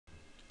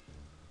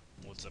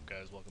What's up,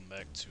 guys? Welcome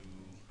back to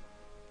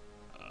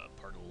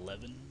part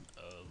 11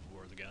 of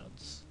War of the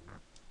Gods.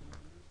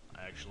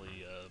 I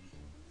actually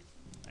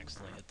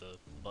accidentally hit the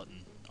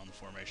button on the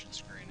formation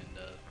screen and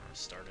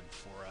started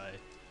before I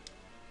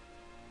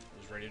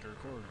was ready to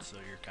record, so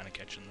you're kind of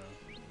catching the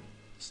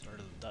start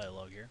of the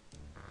dialogue here.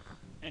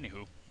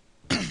 Anywho,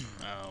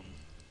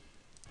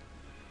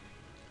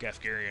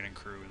 Gafgarian and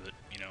crew that,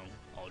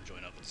 all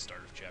join up at the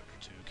start of Chapter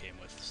 2 came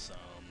with some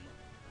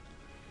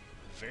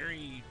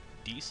very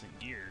decent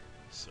gear,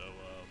 so,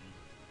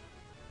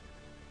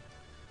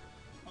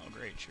 oh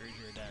great, Cherry's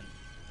your den.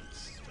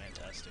 That's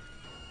fantastic.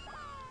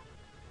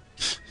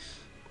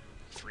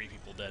 3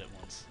 people dead at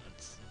once.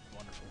 That's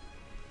wonderful.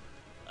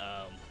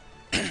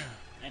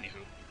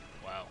 Anywho,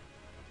 wow.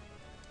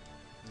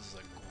 This is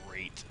a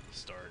great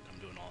start. I'm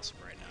doing awesome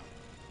right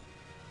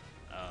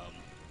now.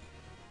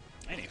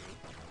 Anywho,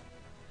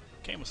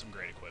 came with some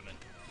great equipment,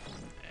 and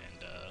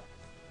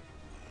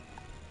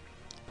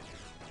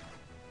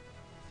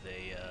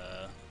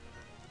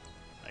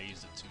I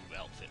used it to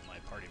outfit my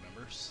party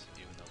members,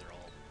 even though they're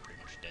all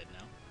pretty much dead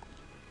now.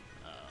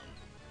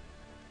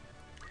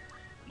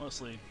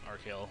 Mostly,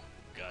 Archael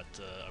got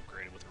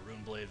upgraded with a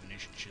Rune Blade,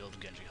 Venetian Shield,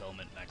 Genji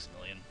Helmet,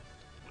 Maximilian,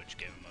 which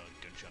gave him a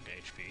good chunk of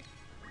HP.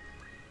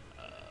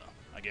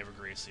 I gave her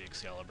Grace the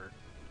Excalibur.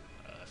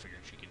 I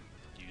figured she could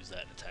use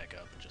that and attack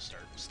up and just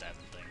start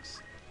stabbing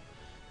things.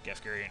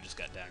 Gafgarian just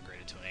got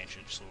downgraded to an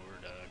Ancient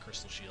Sword,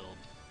 Crystal Shield,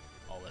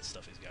 all that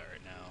stuff he's got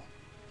right now.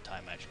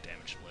 Time Magic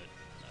Damage Split.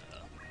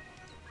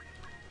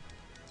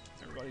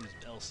 Everybody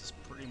else is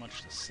pretty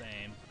much the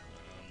same.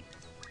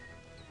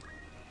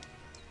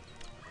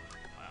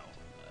 Wow.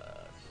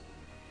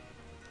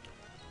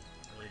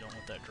 Really don't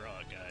want that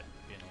draw guy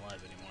being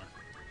alive anymore.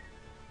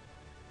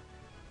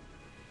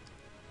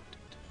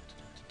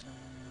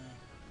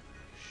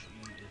 She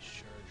is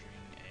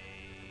charging a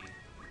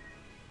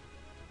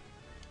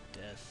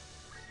death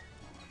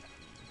on who?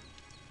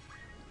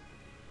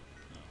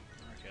 Oh,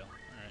 Archael.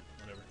 Alright,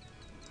 whatever.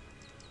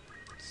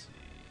 Let's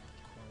see.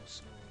 Coral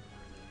Sword,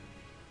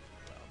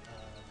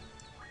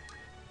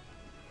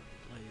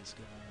 Blaze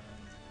Gun.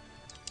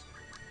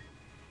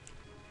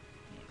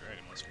 Oh,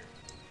 Dragon Whisker.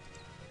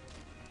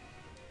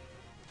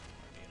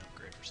 Might be an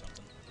upgrade for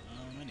something.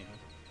 Anywho.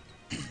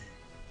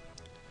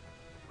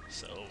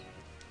 So,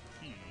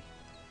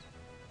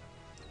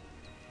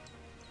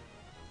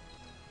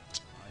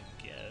 I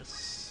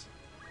guess.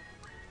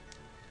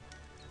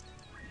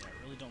 Yeah, I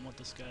really don't want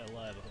this guy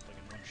alive. I hope I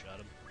can one-shot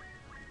him.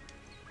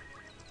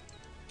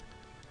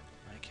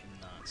 I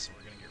cannot, so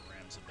we're gonna get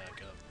Ramza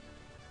back up.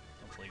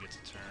 Hopefully he gets a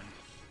turn.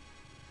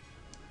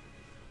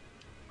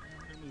 And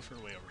we're gonna move her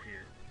way over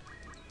here.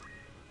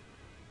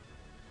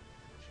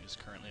 She is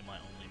currently my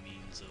only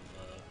means of,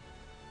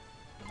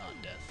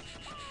 not death.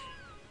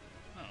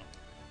 Oh.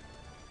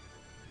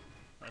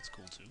 That's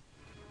cool too.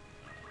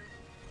 How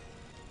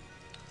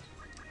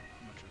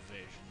much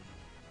evasion?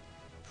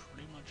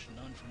 Pretty much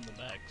none from the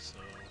back, so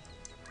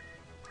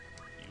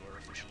you are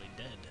officially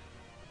dead.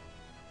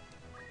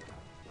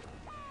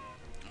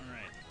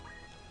 Alright.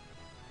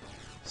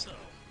 So,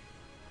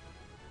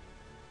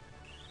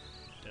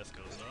 death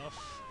goes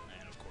off,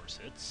 and of course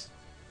hits.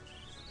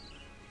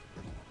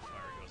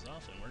 Fire goes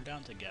off, and we're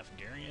down to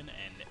Gafgarian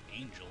and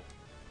Angel.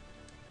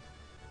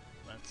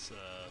 That's,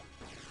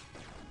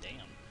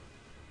 damn.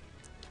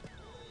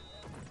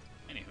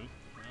 Anywho,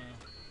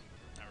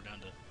 now we're down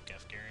to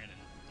Gafgarian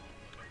and,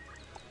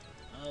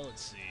 oh, okay.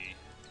 Let's see.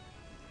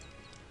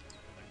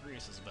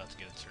 Grease is about to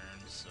get a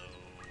turn, so...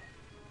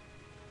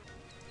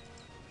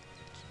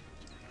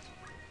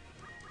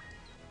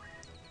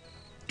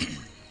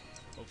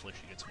 hopefully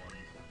she gets one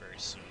very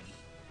soon.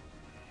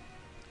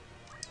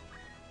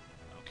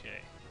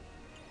 Okay.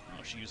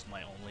 Oh, she used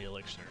my only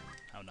elixir.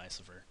 How nice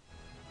of her.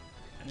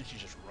 And then she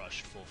just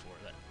rushed full for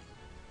that.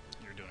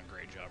 You're doing a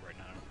great job right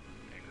now,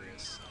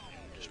 Agrius. I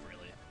mean, just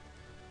really...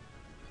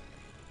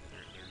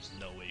 There's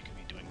no way you could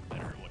be doing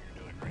better at what you're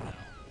doing right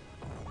now.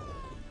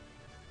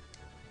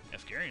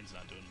 Gafgarian's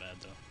not doing bad,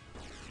 though.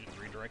 He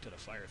redirected a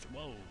fire through...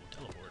 Whoa!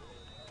 Teleport.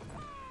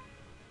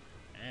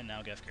 And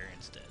now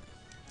Gafgarian's dead.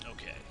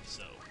 Okay,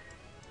 so...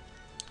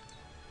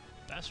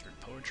 Bastard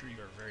Poetry,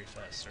 you are very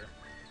fast, sir.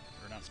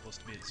 We're not supposed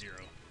to be at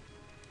 0.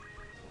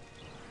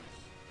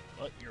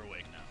 But you're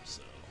awake now,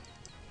 so...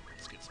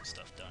 let's get some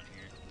stuff done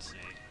here. Let's see.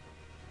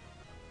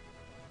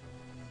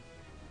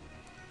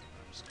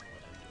 I'm just gonna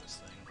let him do his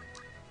thing.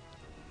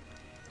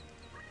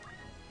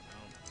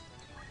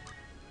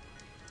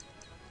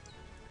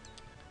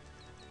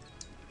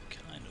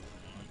 Kind of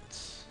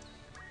want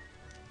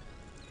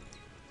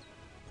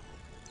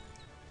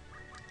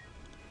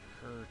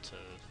her to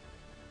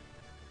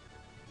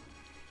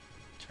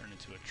turn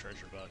into a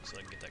treasure box so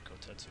I can get that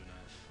Kotetsu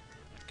knife.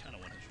 I kind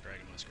of want his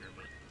Dragon Whisker,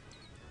 but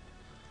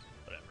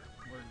whatever.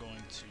 We're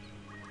going to...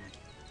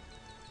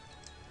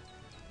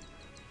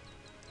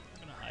 I'm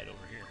gonna hide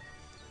over here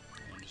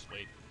and just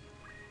wait.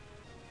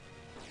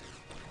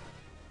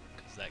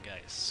 Because that guy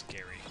is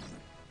scary.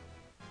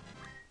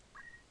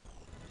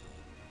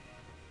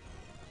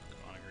 Come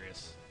on,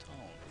 Agrius.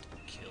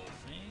 Don't kill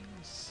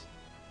things.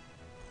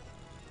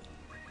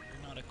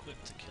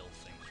 equipped to kill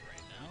things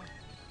right now.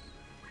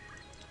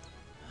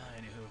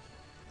 Anywho,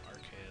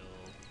 Archael.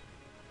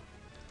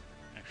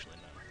 Actually,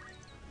 no.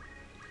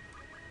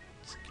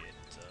 Let's get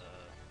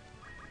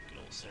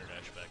old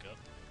Sardash back up.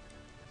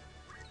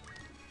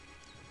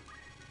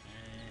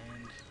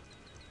 And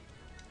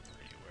what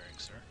are you wearing,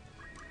 sir?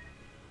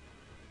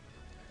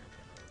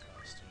 Hairpin or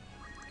costume.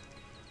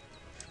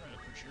 Trying to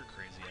put your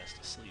crazy ass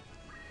to sleep.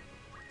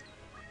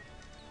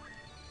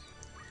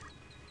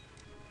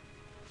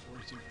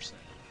 42%.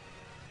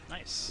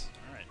 Nice.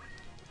 Alright.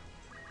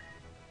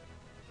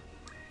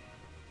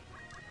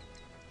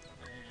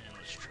 And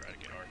let's try to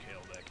get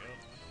Archael back up.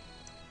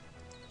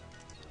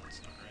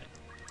 That's not right.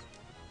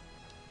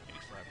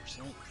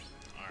 85%.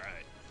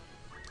 Alright.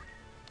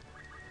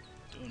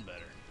 Doing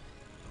better.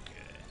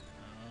 Okay.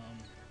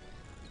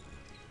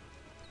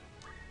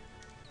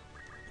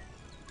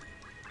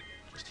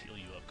 Just heal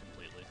you up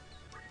completely.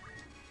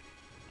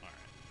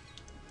 Alright.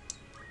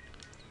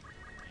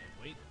 And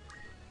wait.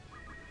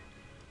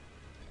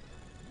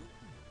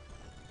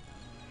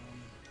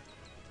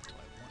 Do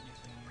I want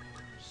anything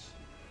yours?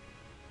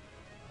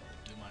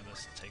 I'll do my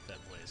best to take that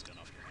blaze gun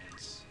off your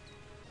hands.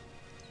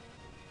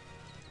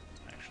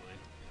 Actually,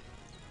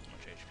 how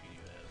much HP do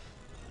you have?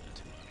 Not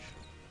too much.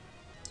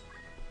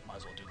 Might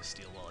as well do the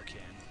steel while I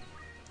can.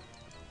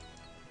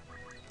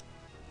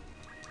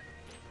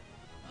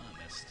 Ah,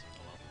 I missed.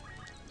 Oh well.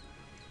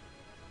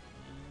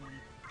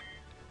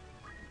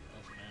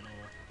 Elf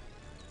manual.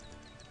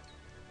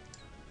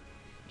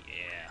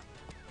 Yeah.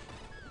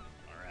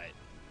 Alright.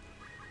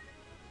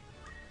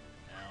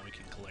 Now we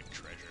can collect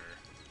treasure.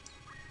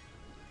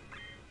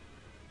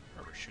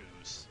 Rubber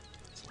shoes.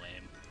 It's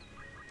lame.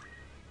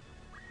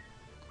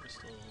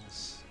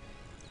 Crystals.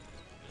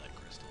 We like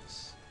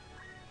crystals.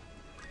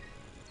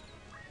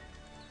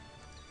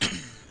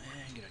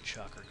 And get a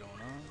chakra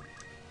going on.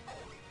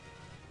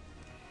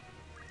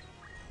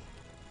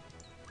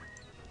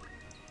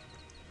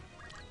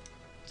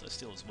 So I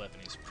steal his weapon,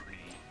 he's pretty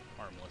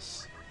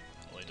harmless.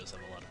 Well, he does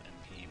have a lot of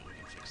MP, but we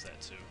can fix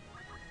that too.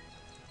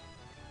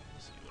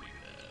 Let's see, what do you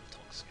have?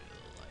 Talk skill,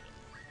 item.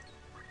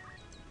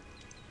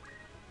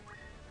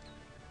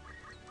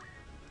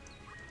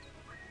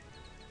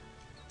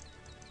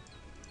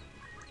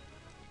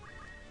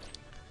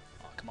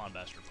 Oh, come on,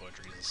 Bastard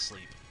Poetry, he's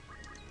asleep.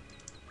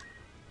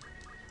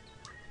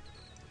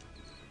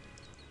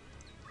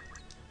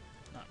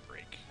 Not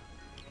break.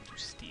 To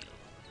steal.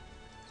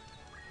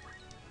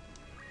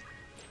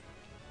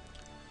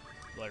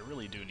 Well, I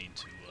really do need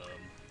to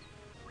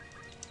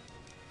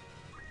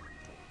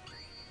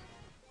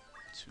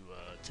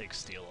take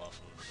steal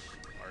off of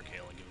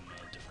Archael and give him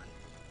a different,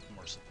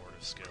 more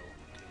supportive skill,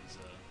 because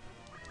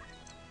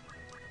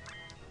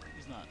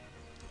he's not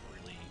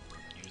really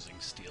using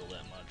steal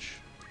that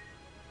much.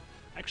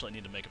 Actually, I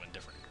need to make him a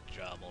different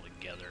job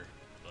altogether,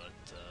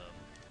 but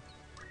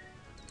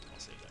I'll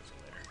save that for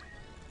later.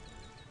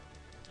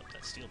 Up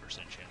that steal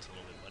percent chance a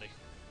little bit, buddy.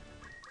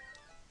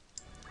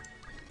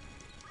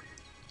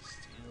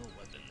 Steel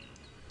weapon.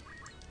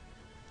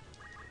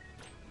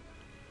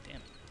 Damn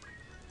it.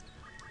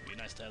 It'd be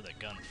nice to have that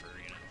gun for,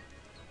 you know,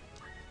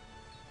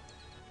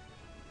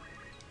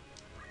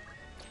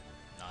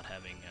 not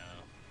having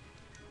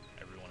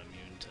everyone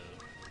immune to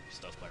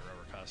stuff by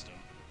rubber costume.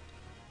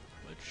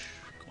 Which,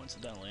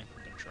 coincidentally,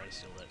 I'm gonna try to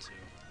steal that too.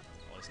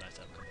 Always nice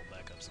to have a couple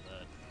backups of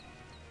that.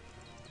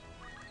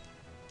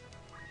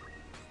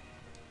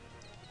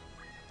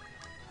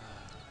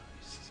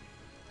 He's the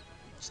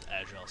most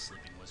agile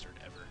sleeping wizard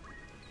ever.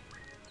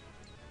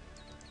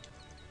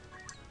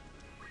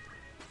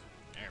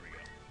 There we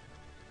go.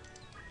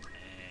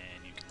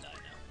 And you can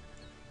die now.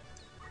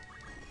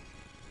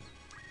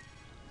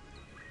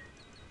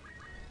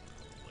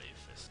 Wave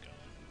fist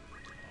going.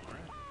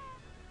 Alright.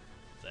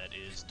 That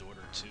is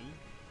Daughter 2.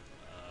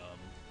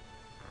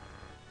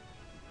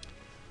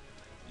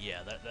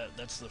 Yeah,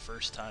 that's the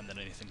first time that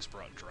anything's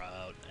brought draw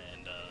out,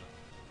 and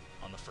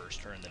on the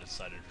first turn they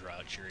decided to draw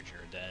out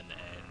Chirajira Den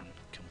and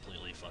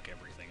completely fuck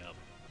everything up.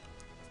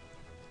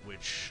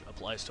 Which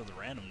applies to the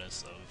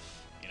randomness of,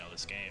 you know,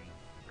 this game,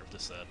 or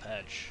this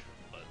patch,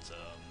 but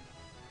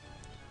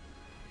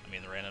I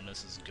mean, the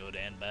randomness is good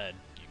and bad.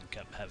 You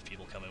can have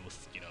people come in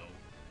with, you know,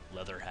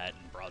 leather hat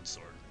and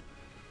broadsword,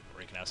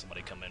 or you can have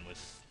somebody come in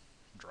with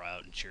draw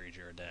out and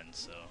Chirajira Den,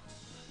 so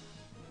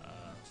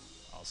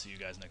I'll see you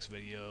guys next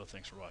video.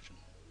 Thanks for watching.